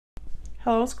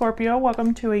Hello Scorpio,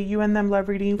 welcome to a you and them love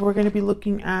reading. We're going to be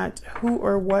looking at who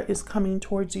or what is coming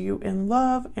towards you in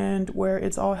love and where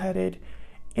it's all headed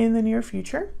in the near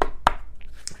future.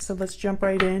 So let's jump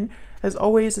right in. As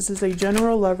always, this is a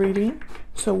general love reading,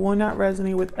 so will not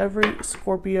resonate with every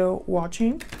Scorpio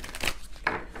watching.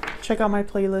 Check out my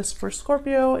playlist for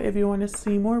Scorpio if you want to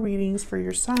see more readings for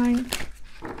your sign.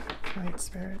 Right,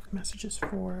 Spirit, messages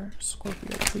for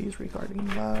Scorpio, please,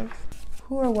 regarding love.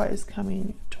 Who or what is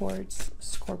coming towards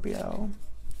Scorpio?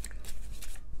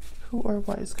 Who or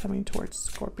what is coming towards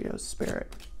Scorpio,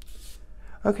 Spirit?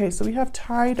 Okay, so we have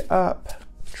tied up,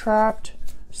 trapped,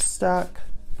 stuck,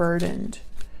 burdened.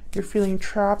 You're feeling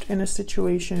trapped in a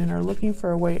situation and are looking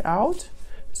for a way out.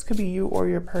 This could be you or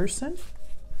your person.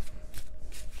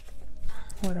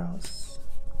 What else?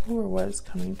 Who or what is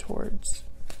coming towards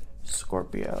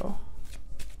Scorpio?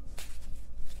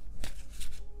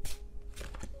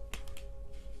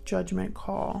 Judgment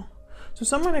call. So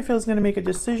someone I feel is going to make a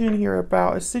decision here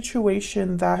about a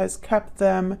situation that has kept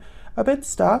them a bit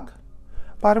stuck.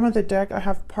 Bottom of the deck, I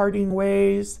have parting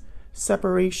ways,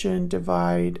 separation,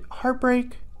 divide,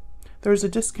 heartbreak. There's a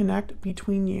disconnect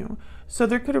between you. So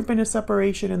there could have been a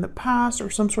separation in the past or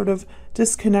some sort of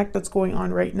disconnect that's going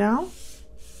on right now.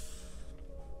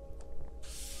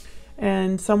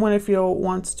 And someone I feel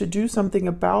wants to do something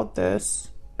about this.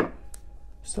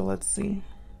 So let's see.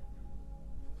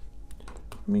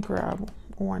 Let me grab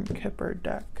one Kipper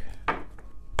deck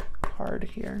card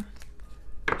here.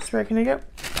 Spirit, can I get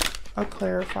a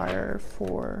clarifier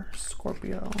for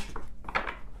Scorpio?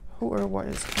 Who or what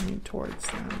is coming towards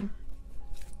them?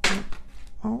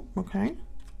 Oh, okay.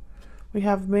 We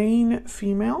have main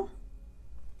female.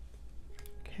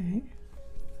 Okay.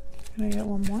 Can I get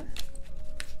one more?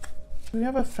 We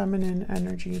have a feminine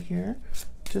energy here.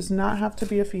 Does not have to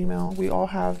be a female. We all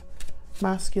have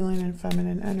masculine and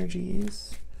feminine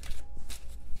energies.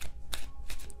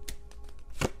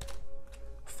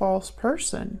 False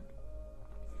person.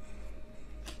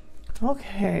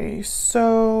 Okay,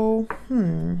 so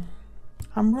I'm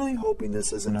really hoping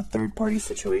this isn't a third-party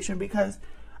situation because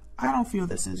I don't feel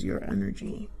this is your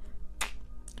energy.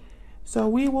 So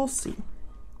we will see.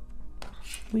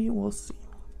 We will see.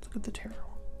 Let's look at the tarot.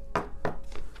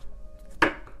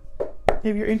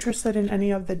 If you're interested in any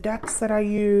of the decks that I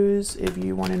use, if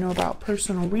you want to know about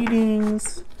personal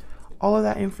readings, all of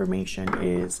that information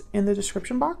is in the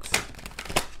description box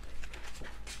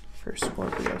for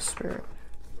Scorpio, Spirit.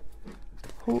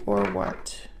 Who or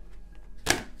what?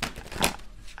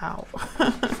 Ow.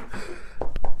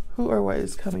 Who or what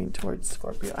is coming towards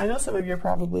Scorpio? I know some of you are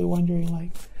probably wondering,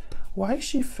 like, why is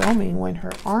she filming when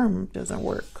her arm doesn't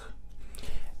work?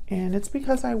 And it's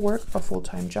because I work a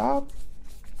full-time job.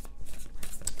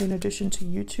 In addition to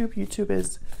YouTube, YouTube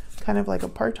is kind of like a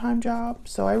part-time job.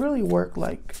 So I really work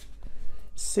like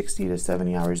 60 to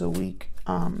 70 hours a week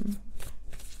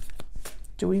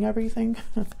doing everything.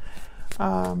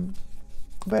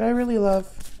 But I really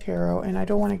love tarot and I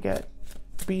don't want to get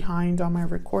behind on my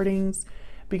recordings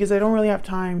because I don't really have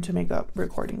time to make up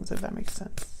recordings, if that makes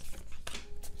sense.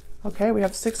 Okay, we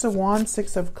have Six of Wands,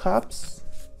 Six of Cups.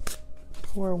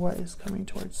 Who or what is coming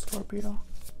towards Scorpio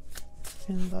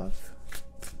in love?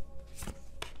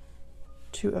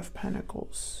 Two of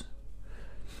Pentacles.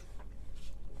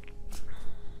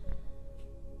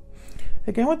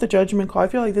 Again, with the Judgment call, I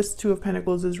feel like this Two of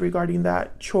Pentacles is regarding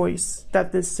that choice,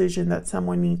 that decision that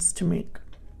someone needs to make.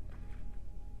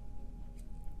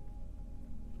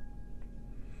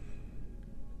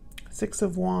 Six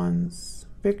of Wands,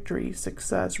 victory,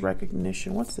 success,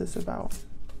 recognition. What's this about?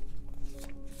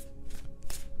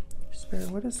 Spirit,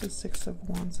 what is the Six of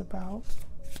Wands about?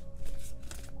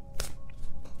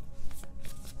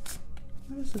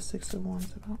 What is the Six of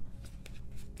Wands about?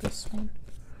 This one.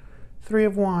 Three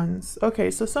of Wands. Okay,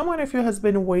 so someone I feel has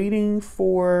been waiting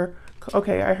for,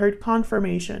 okay, I heard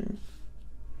confirmation.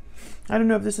 I don't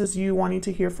know if this is you wanting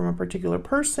to hear from a particular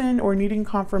person or needing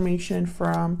confirmation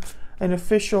from an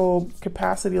official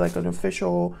capacity, like an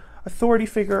official authority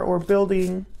figure or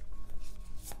building,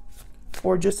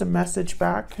 or just a message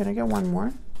back. Can I get one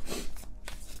more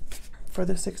for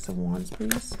the Six of Wands,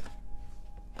 please?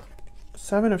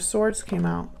 Seven of Swords came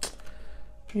out.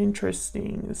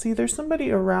 Interesting. See, there's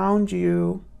somebody around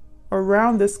you,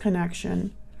 around this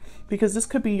connection, because this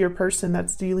could be your person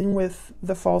that's dealing with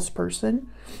the false person.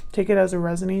 Take it as it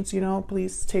resonates, you know.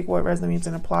 Please take what resonates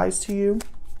and applies to you.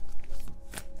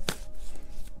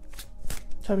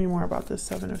 Tell me more about this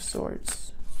Seven of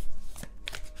Swords.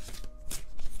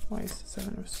 Why is the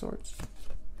Seven of Swords?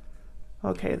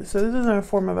 Okay, so this is in a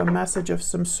form of a message of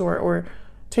some sort or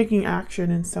taking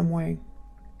action in some way.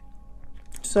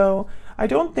 So I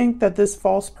don't think that this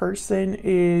false person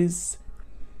is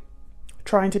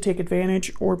trying to take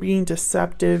advantage or being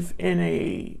deceptive in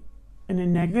a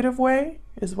negative way,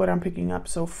 is what I'm picking up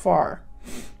so far.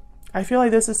 I feel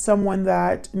like this is someone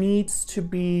that needs to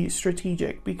be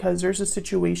strategic because there's a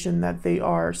situation that they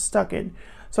are stuck in.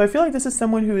 So I feel like this is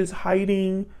someone who is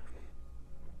hiding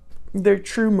their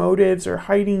true motives or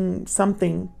hiding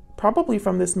something, probably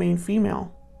from this main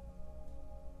female.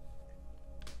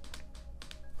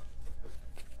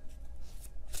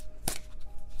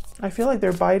 I feel like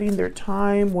they're biding their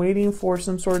time, waiting for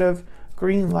some sort of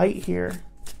green light here.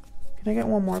 Can I get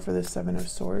one more for the Seven of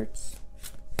Swords?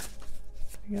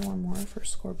 Can I get one more for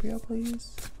Scorpio,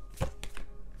 please?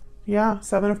 Yeah,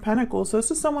 Seven of Pentacles. So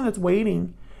this is someone that's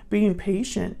waiting, being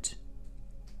patient,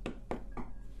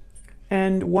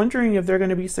 and wondering if they're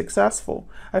going to be successful.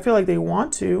 I feel like they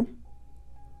want to.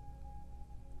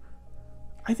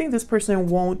 I think this person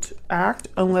won't act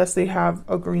unless they have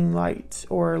a green light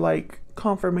or like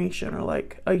confirmation or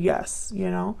like a yes, you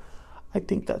know? I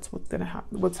think that's what's gonna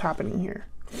happen, what's happening here.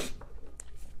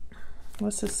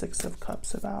 What's the Six of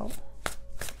Cups about?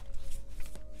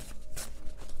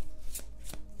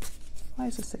 Why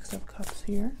is the Six of Cups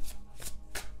here?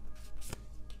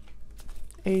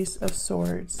 Ace of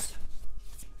Swords.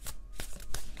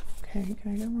 Okay,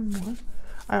 can I get one more?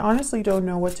 I honestly don't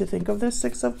know what to think of this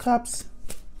Six of Cups.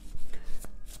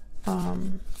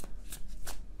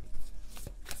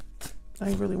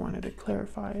 I really wanted to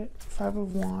clarify it. Five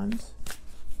of Wands.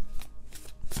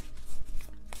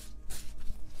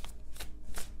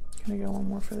 Can I get one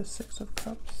more for the Six of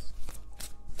Cups?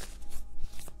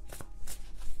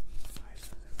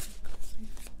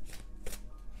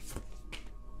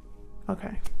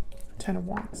 Okay, Ten of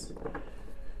Wands.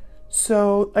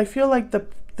 So I feel like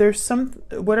there's some,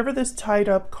 whatever this tied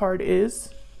up card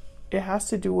is, it has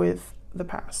to do with the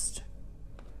past.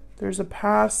 There's a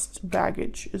past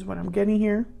baggage is what I'm getting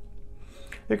here.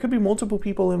 There could be multiple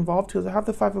people involved because I have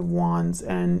the Five of Wands,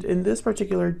 and in this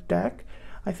particular deck,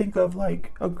 I think of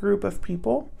like a group of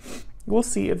people. We'll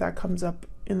see if that comes up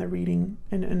in the reading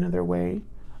in another way,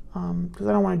 because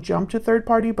I don't want to jump to third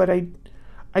party, but I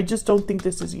just don't think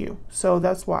this is you. So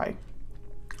that's why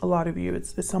a lot of you,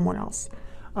 it's someone else.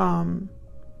 Now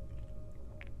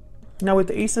with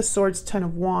the Ace of Swords, Ten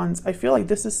of Wands, I feel like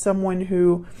this is someone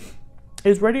who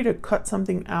is ready to cut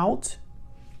something out.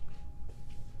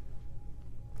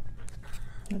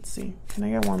 Let's see. Can I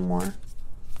get one more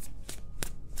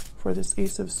for this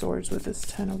Ace of Swords with this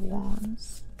Ten of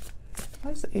Wands?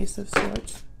 Why is the Ace of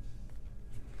Swords?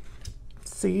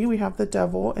 See, we have the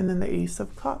Devil and then the Ace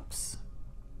of Cups.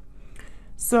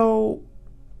 So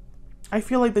I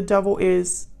feel like the Devil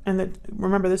is, and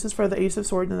remember, this is for the Ace of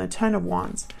Swords and the Ten of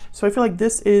Wands. So I feel like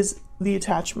this is the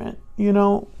attachment. You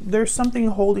know, there's something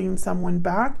holding someone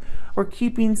back or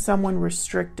keeping someone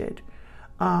restricted.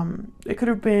 It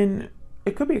could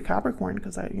be a Capricorn,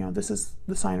 because this is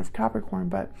the sign of Capricorn,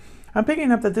 but I'm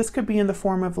picking up that this could be in the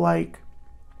form of like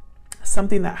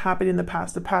something that happened in the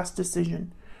past, a past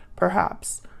decision,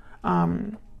 perhaps.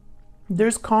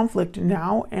 There's conflict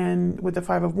now, and with the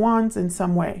Five of Wands in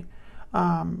some way,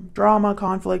 drama,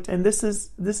 conflict, and this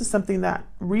is something that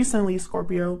recently,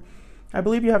 Scorpio, I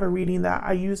believe you have a reading that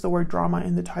I use the word drama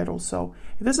in the title. So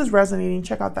if this is resonating,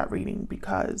 check out that reading,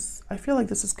 because I feel like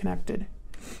this is connected.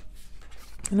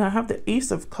 And I have the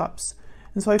Ace of Cups.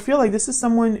 And so I feel like this is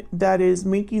someone that is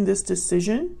making this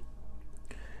decision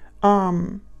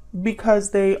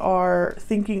because they are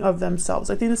thinking of themselves.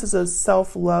 I think this is a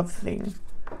self-love thing.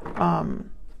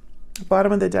 Bottom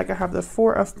of the deck, I have the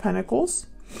Four of Pentacles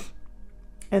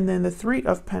and then the Three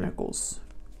of Pentacles.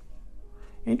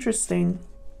 Interesting.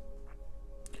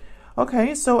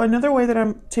 Okay, so another way that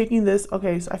I'm taking this,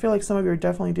 okay, so I feel like some of you are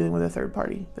definitely dealing with a third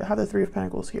party. They have the Three of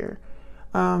Pentacles here.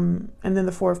 And then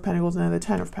the Four of Pentacles and then the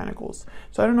Ten of Pentacles.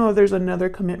 So I don't know if there's another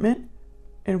commitment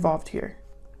involved here.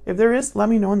 If there is, let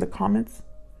me know in the comments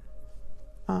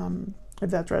if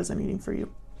that's resonating for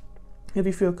you, if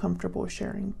you feel comfortable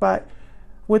sharing. But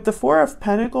with the Four of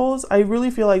Pentacles, I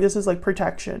really feel like this is like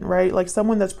protection, right? Like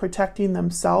someone that's protecting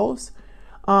themselves,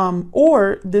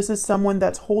 or this is someone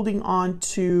that's holding on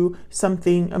to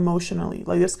something emotionally.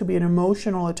 Like this could be an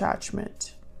emotional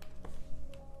attachment.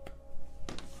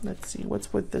 Let's see,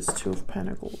 what's with this Two of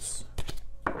Pentacles?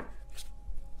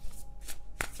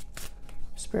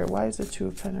 Spirit, why is the Two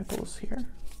of Pentacles here?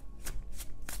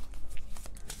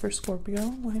 For Scorpio,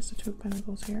 why is the Two of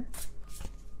Pentacles here?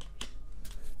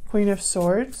 Queen of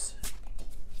Swords.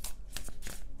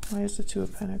 Why is the Two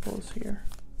of Pentacles here?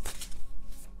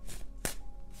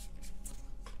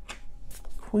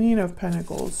 Queen of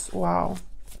Pentacles. Wow.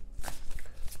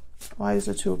 Why is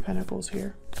the Two of Pentacles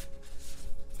here?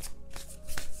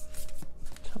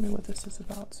 Tell me what this is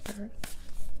about, Spirit.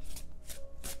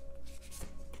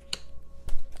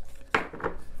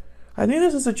 I think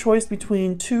this is a choice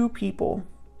between two people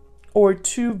or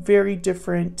two very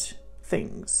different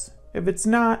things. If it's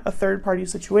not a third-party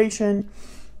situation,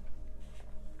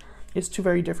 it's two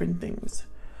very different things.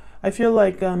 I feel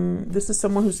like this is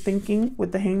someone who's thinking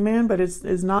with the Hangman, but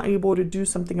is not able to do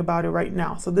something about it right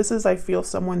now. So this is, I feel,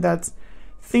 someone that's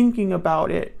thinking about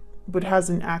it, but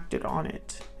hasn't acted on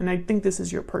it. And I think this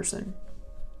is your person.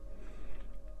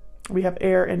 We have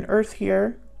air and earth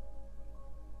here.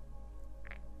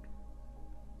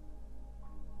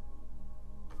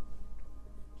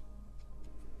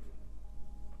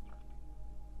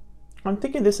 I'm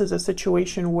thinking this is a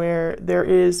situation where there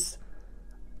is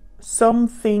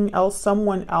something else,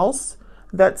 someone else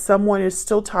that someone is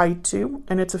still tied to,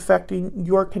 and it's affecting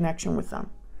your connection with them.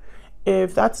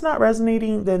 If that's not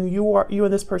resonating, then you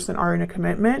and this person are in a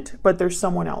commitment, but there's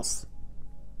someone else.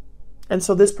 And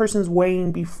so this person's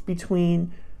weighing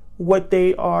between what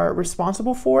they are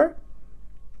responsible for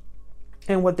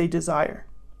and what they desire.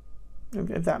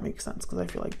 If that makes sense, because I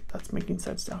feel like that's making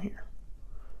sense down here.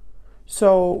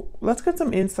 So let's get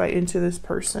some insight into this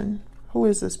person. Who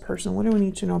is this person? What do we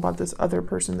need to know about this other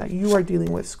person that you are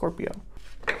dealing with, Scorpio?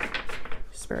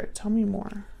 Spirit, tell me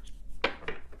more.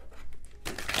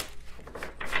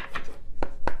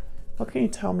 What can you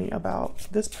tell me about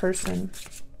this person?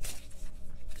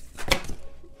 Oh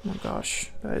my gosh,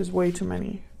 that is way too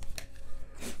many.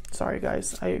 Sorry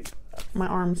guys, my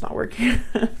arm's not working.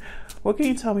 What can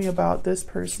you tell me about this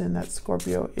person that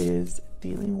Scorpio is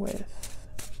dealing with?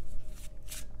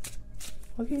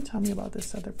 What can you tell me about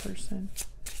this other person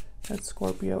that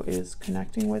Scorpio is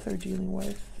connecting with or dealing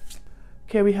with?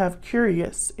 Okay, we have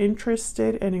curious,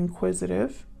 interested, and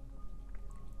inquisitive.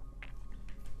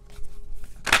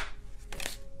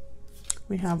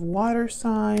 We have water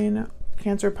sign,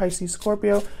 Cancer, Pisces,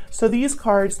 Scorpio. So these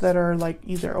cards that are like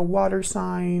either a water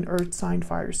sign, earth sign,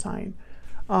 fire sign,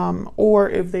 or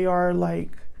if they are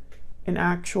like an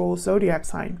actual zodiac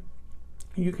sign,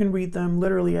 you can read them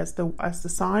literally as the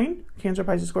sign, Cancer,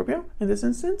 Pisces, Scorpio in this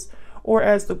instance, or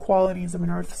as the qualities of an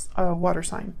earth water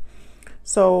sign.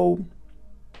 So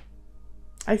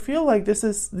I feel like this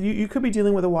is, you could be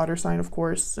dealing with a water sign, of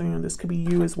course. You know, this could be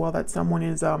you as well, that someone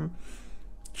is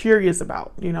curious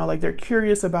about, you know, like they're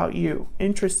curious about you,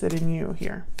 interested in you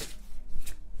here.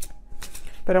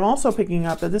 But I'm also picking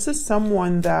up that this is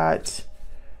someone that,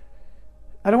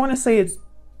 I don't want to say it's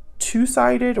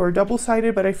two-sided or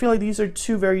double-sided, but I feel like these are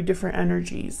two very different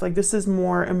energies. Like this is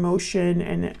more emotion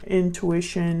and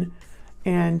intuition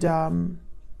and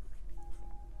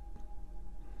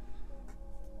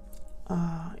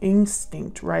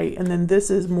instinct, right? And then this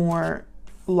is more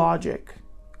logic,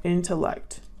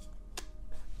 intellect.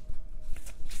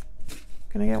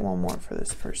 Can I get one more for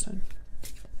this person?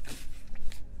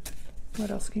 What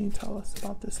else can you tell us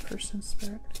about this person,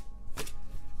 Spirit?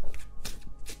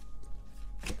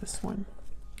 This one.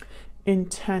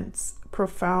 Intense,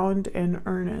 profound, and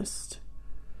earnest.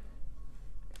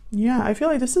 Yeah, I feel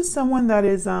like this is someone that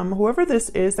is, whoever this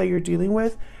is that you're dealing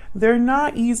with, they're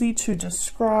not easy to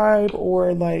describe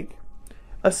or like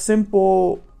a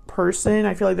simple person.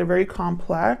 I feel like they're very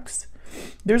complex.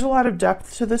 There's a lot of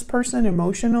depth to this person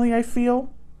emotionally, I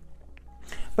feel.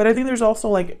 But I think there's also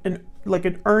like an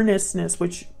earnestness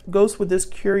which goes with this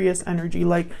curious energy.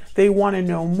 Like they want to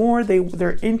know more.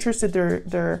 They're interested.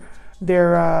 They're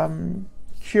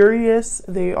curious.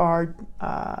 They are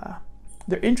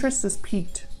their interest is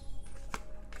piqued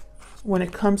when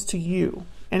it comes to you.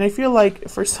 And I feel like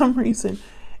for some reason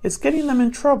it's getting them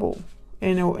in trouble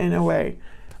in a way.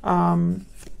 I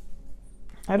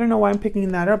don't know why I'm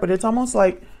picking that up, but it's almost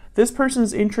like this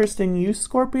person's interest in you,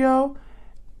 Scorpio,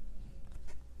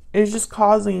 is just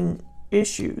causing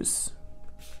issues.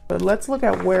 But let's look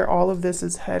at where all of this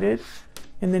is headed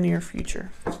in the near future.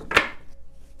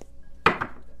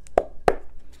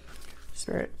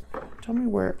 Spirit, tell me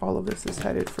where all of this is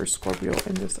headed for Scorpio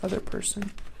and this other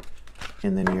person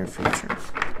in the near future.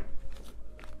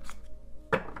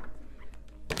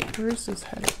 Where is this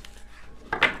headed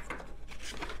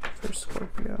for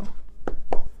Scorpio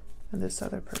and this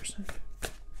other person?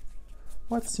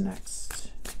 What's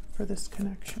next for this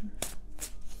connection?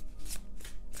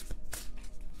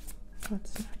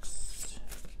 What's next?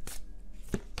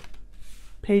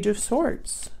 Page of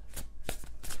Swords.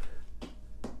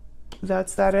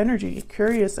 That's that energy,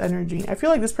 curious energy. I feel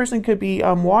like this person could be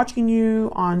watching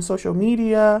you on social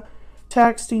media,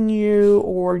 texting you,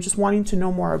 or just wanting to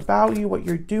know more about you, what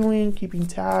you're doing, keeping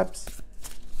tabs.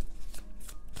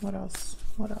 What else?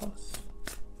 What else?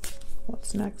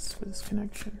 What's next for this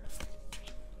connection?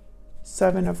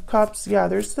 Seven of Cups. Yeah,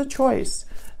 there's the choice.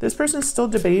 This person's still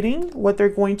debating what they're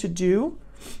going to do,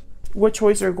 what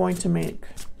choice they're going to make.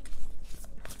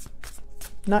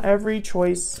 Not every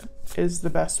choice is the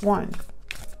best one.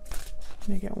 Let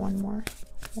me get one more.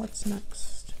 What's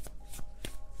next?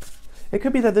 It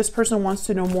could be that this person wants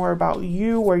to know more about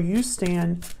you, where you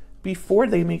stand, before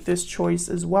they make this choice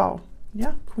as well.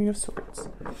 Yeah, Queen of Swords.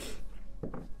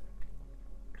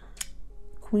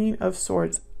 Queen of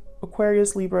Swords.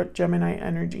 Aquarius, Libra, Gemini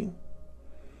energy.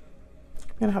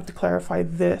 I'm going to have to clarify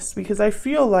this because I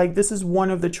feel like this is one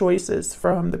of the choices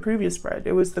from the previous spread.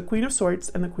 It was the Queen of Swords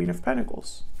and the Queen of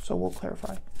Pentacles. So we'll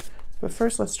clarify. But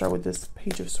first, let's start with this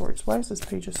Page of Swords. Why is this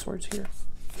Page of Swords here?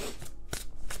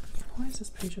 Why is this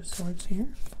Page of Swords here?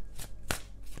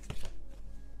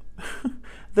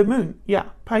 The Moon. Yeah,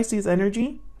 Pisces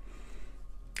energy.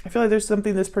 I feel like there's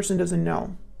something this person doesn't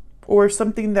know, or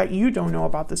something that you don't know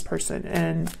about this person,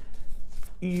 and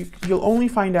you'll only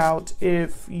find out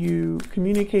if you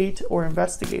communicate or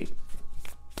investigate.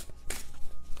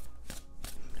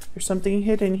 There's something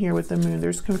hidden here with the Moon.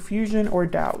 There's confusion or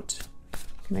doubt.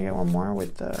 Can I get one more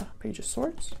with the Page of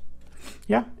Swords?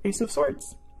 Yeah, Ace of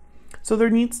Swords. So there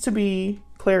needs to be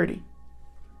clarity.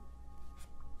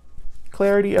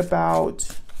 Clarity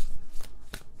about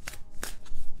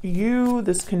you,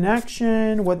 this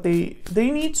connection, what they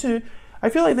need to, I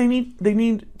feel like they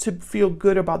need to feel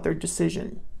good about their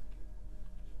decision.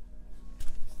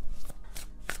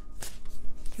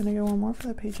 Can I get one more for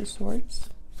the Page of Swords?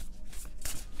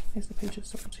 There's the Page of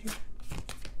Swords here.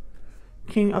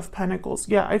 King of Pentacles.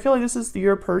 Yeah, I feel like this is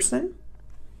your person.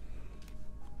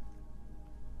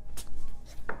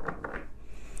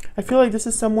 I feel like this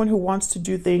is someone who wants to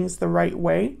do things the right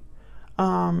way.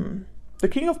 The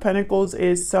King of Pentacles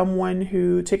is someone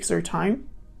who takes their time,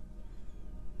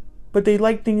 but they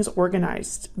like things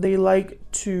organized. They like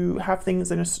to have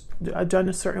things in done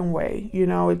a certain way. You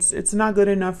know, it's not good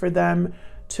enough for them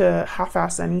to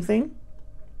half-ass anything.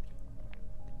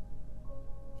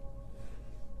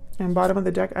 And bottom of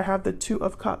the deck, I have the Two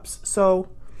of Cups. So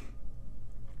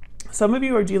some of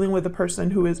you are dealing with a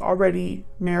person who is already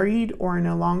married or in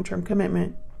a long-term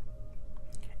commitment.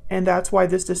 And that's why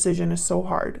this decision is so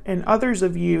hard. And others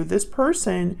of you, this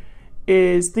person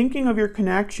is thinking of your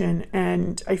connection,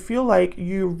 and I feel like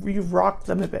you've rocked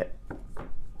them a bit.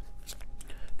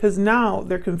 Because now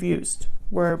they're confused,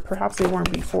 where perhaps they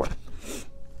weren't before.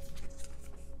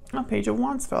 A Page of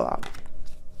Wands fell out.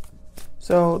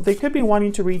 So they could be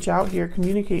wanting to reach out here,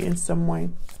 communicate in some way.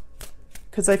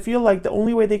 Because I feel like the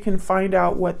only way they can find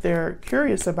out what they're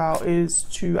curious about is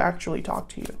to actually talk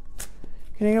to you.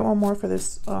 Can I get one more for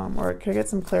this, or can I get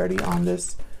some clarity on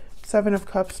this Seven of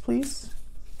Cups, please?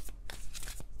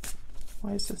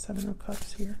 Why is the Seven of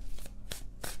Cups here?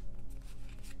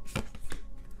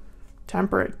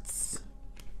 Temperance.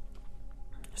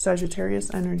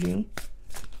 Sagittarius energy.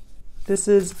 This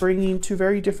is bringing two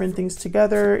very different things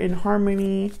together in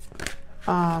harmony.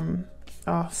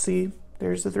 Oh, see,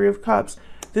 there's the Three of Cups.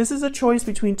 This is a choice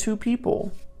between two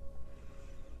people.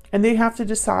 And they have to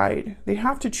decide. They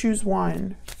have to choose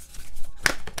one.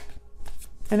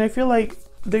 And I feel like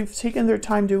they've taken their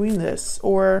time doing this,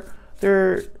 or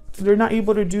they're not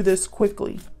able to do this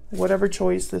quickly. Whatever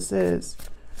choice this is,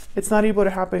 it's not able to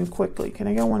happen quickly. Can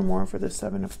I get one more for the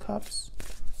Seven of Cups,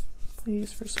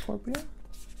 please, for Scorpio?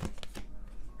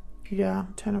 Yeah,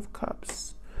 Ten of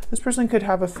Cups. This person could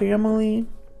have a family,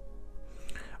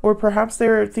 or perhaps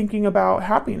they're thinking about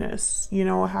happiness, you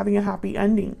know, having a happy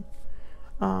ending.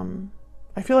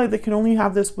 I feel like they can only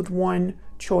have this with one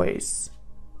choice.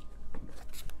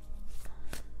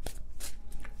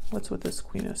 What's with this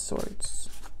Queen of Swords?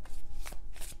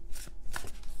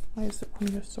 Why is the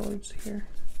Queen of Swords here?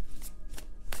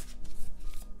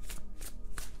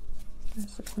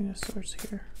 Where's the Queen of Swords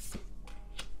here?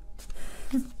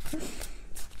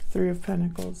 Three of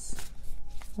Pentacles.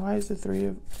 Why is the Three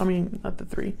of, I mean, not the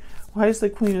Three. Why is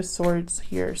the Queen of Swords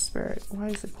here, Spirit? Why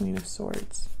is the Queen of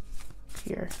Swords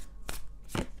here?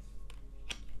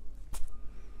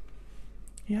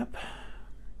 Yep.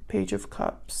 Page of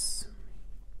Cups.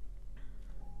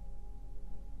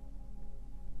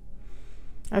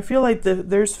 I feel like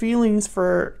there's feelings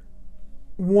for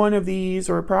one of these,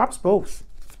 or perhaps both.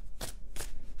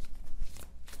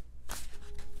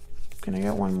 Can I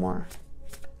get one more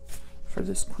for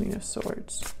this Queen of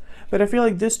Swords? But I feel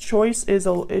like this choice is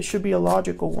it should be a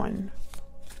logical one.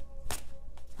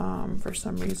 For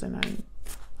some reason,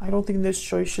 I don't think this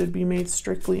choice should be made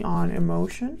strictly on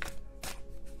emotion.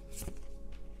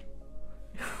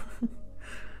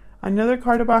 Another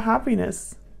card about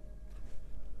happiness.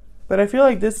 But I feel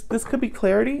like this could be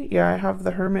clarity. Yeah, I have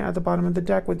the Hermit at the bottom of the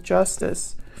deck with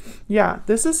Justice. Yeah,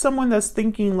 this is someone that's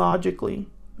thinking logically.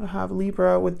 I have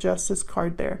Libra with Justice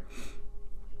card there.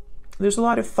 There's a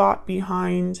lot of thought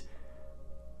behind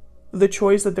the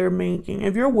choice that they're making.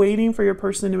 If you're waiting for your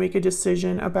person to make a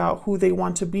decision about who they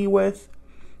want to be with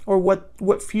or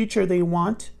what future they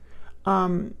want,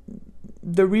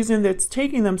 the reason that's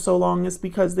taking them so long is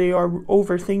because they are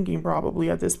overthinking probably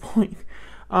at this point.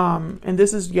 And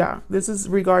this is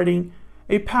regarding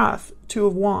a path, Two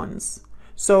of Wands.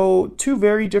 So two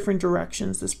very different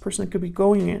directions this person could be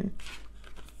going in.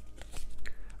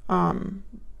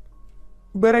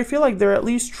 But I feel like they're at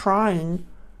least trying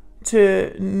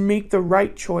to make the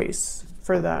right choice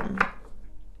for them.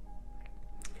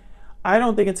 I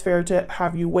don't think it's fair to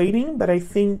have you waiting, but I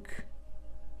think,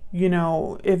 you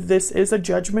know, if this is a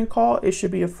judgment call, it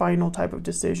should be a final type of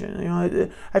decision. You know,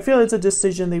 I feel it's a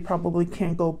decision they probably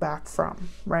can't go back from,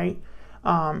 right?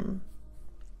 I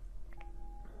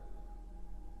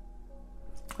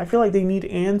feel like they need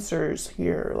answers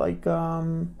here, like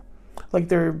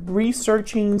they're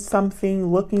researching something,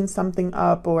 looking something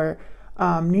up, or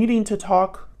needing to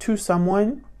talk to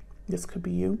someone. This could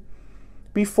be you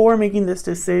before making this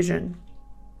decision.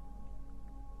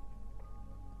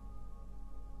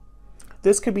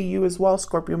 This could be you as well,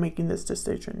 Scorpio, making this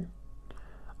decision.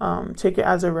 Take it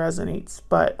as it resonates.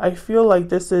 But I feel like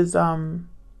this is,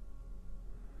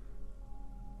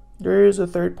 there is a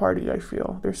third party, I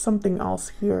feel. There's something else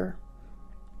here.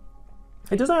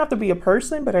 It doesn't have to be a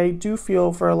person, but I do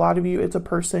feel for a lot of you, it's a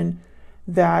person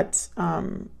that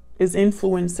is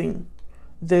influencing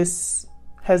this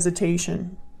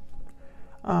hesitation.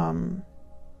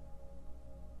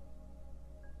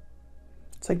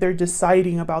 It's like they're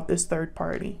deciding about this third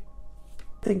party.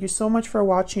 Thank you so much for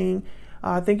watching.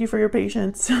 Thank you for your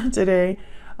patience today.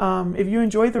 If you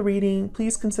enjoyed the reading,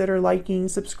 please consider liking,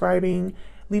 subscribing,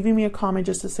 leaving me a comment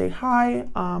just to say hi,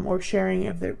 or sharing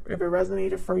if it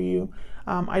resonated for you.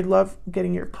 I love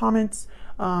getting your comments.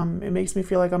 It makes me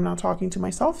feel like I'm not talking to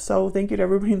myself. So thank you to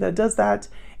everybody that does that.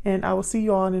 And I will see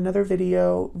you all in another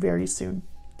video very soon.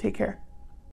 Take care.